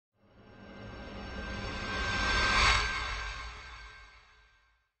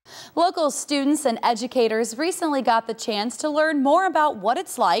Local students and educators recently got the chance to learn more about what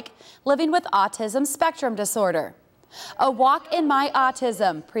it's like living with autism spectrum disorder. A walk in My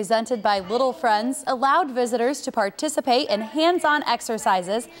Autism, presented by Little Friends, allowed visitors to participate in hands-on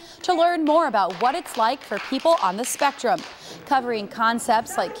exercises to learn more about what it's like for people on the spectrum, covering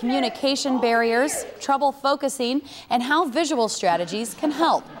concepts like communication barriers, trouble focusing, and how visual strategies can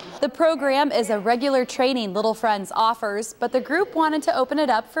help. The program is a regular training Little Friends offers, but the group wanted to open it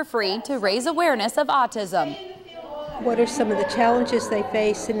up for free to raise awareness of autism. What are some of the challenges they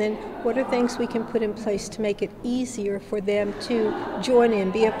face, and then what are things we can put in place to make it easier for them to join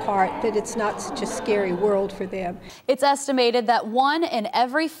in, be a part, that it's not such a scary world for them. It's estimated that 1 in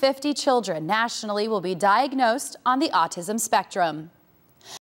every 50 children nationally will be diagnosed on the autism spectrum.